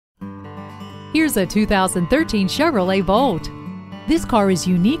Here's a 2013 Chevrolet Bolt. This car is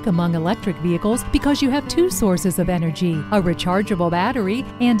unique among electric vehicles because you have two sources of energy, a rechargeable battery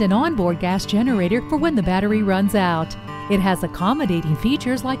and an onboard gas generator for when the battery runs out. It has accommodating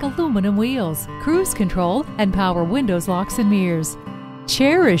features like aluminum wheels, cruise control, and power windows, locks, and mirrors.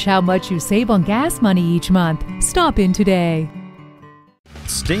 Cherish how much you save on gas money each month. Stop in today.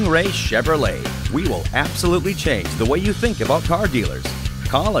 Stingray Chevrolet. We will absolutely change the way you think about car dealers.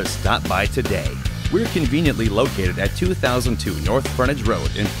 Call or stop by today. We're conveniently located at 2002 North Frontage Road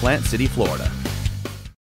in Plant City, Florida.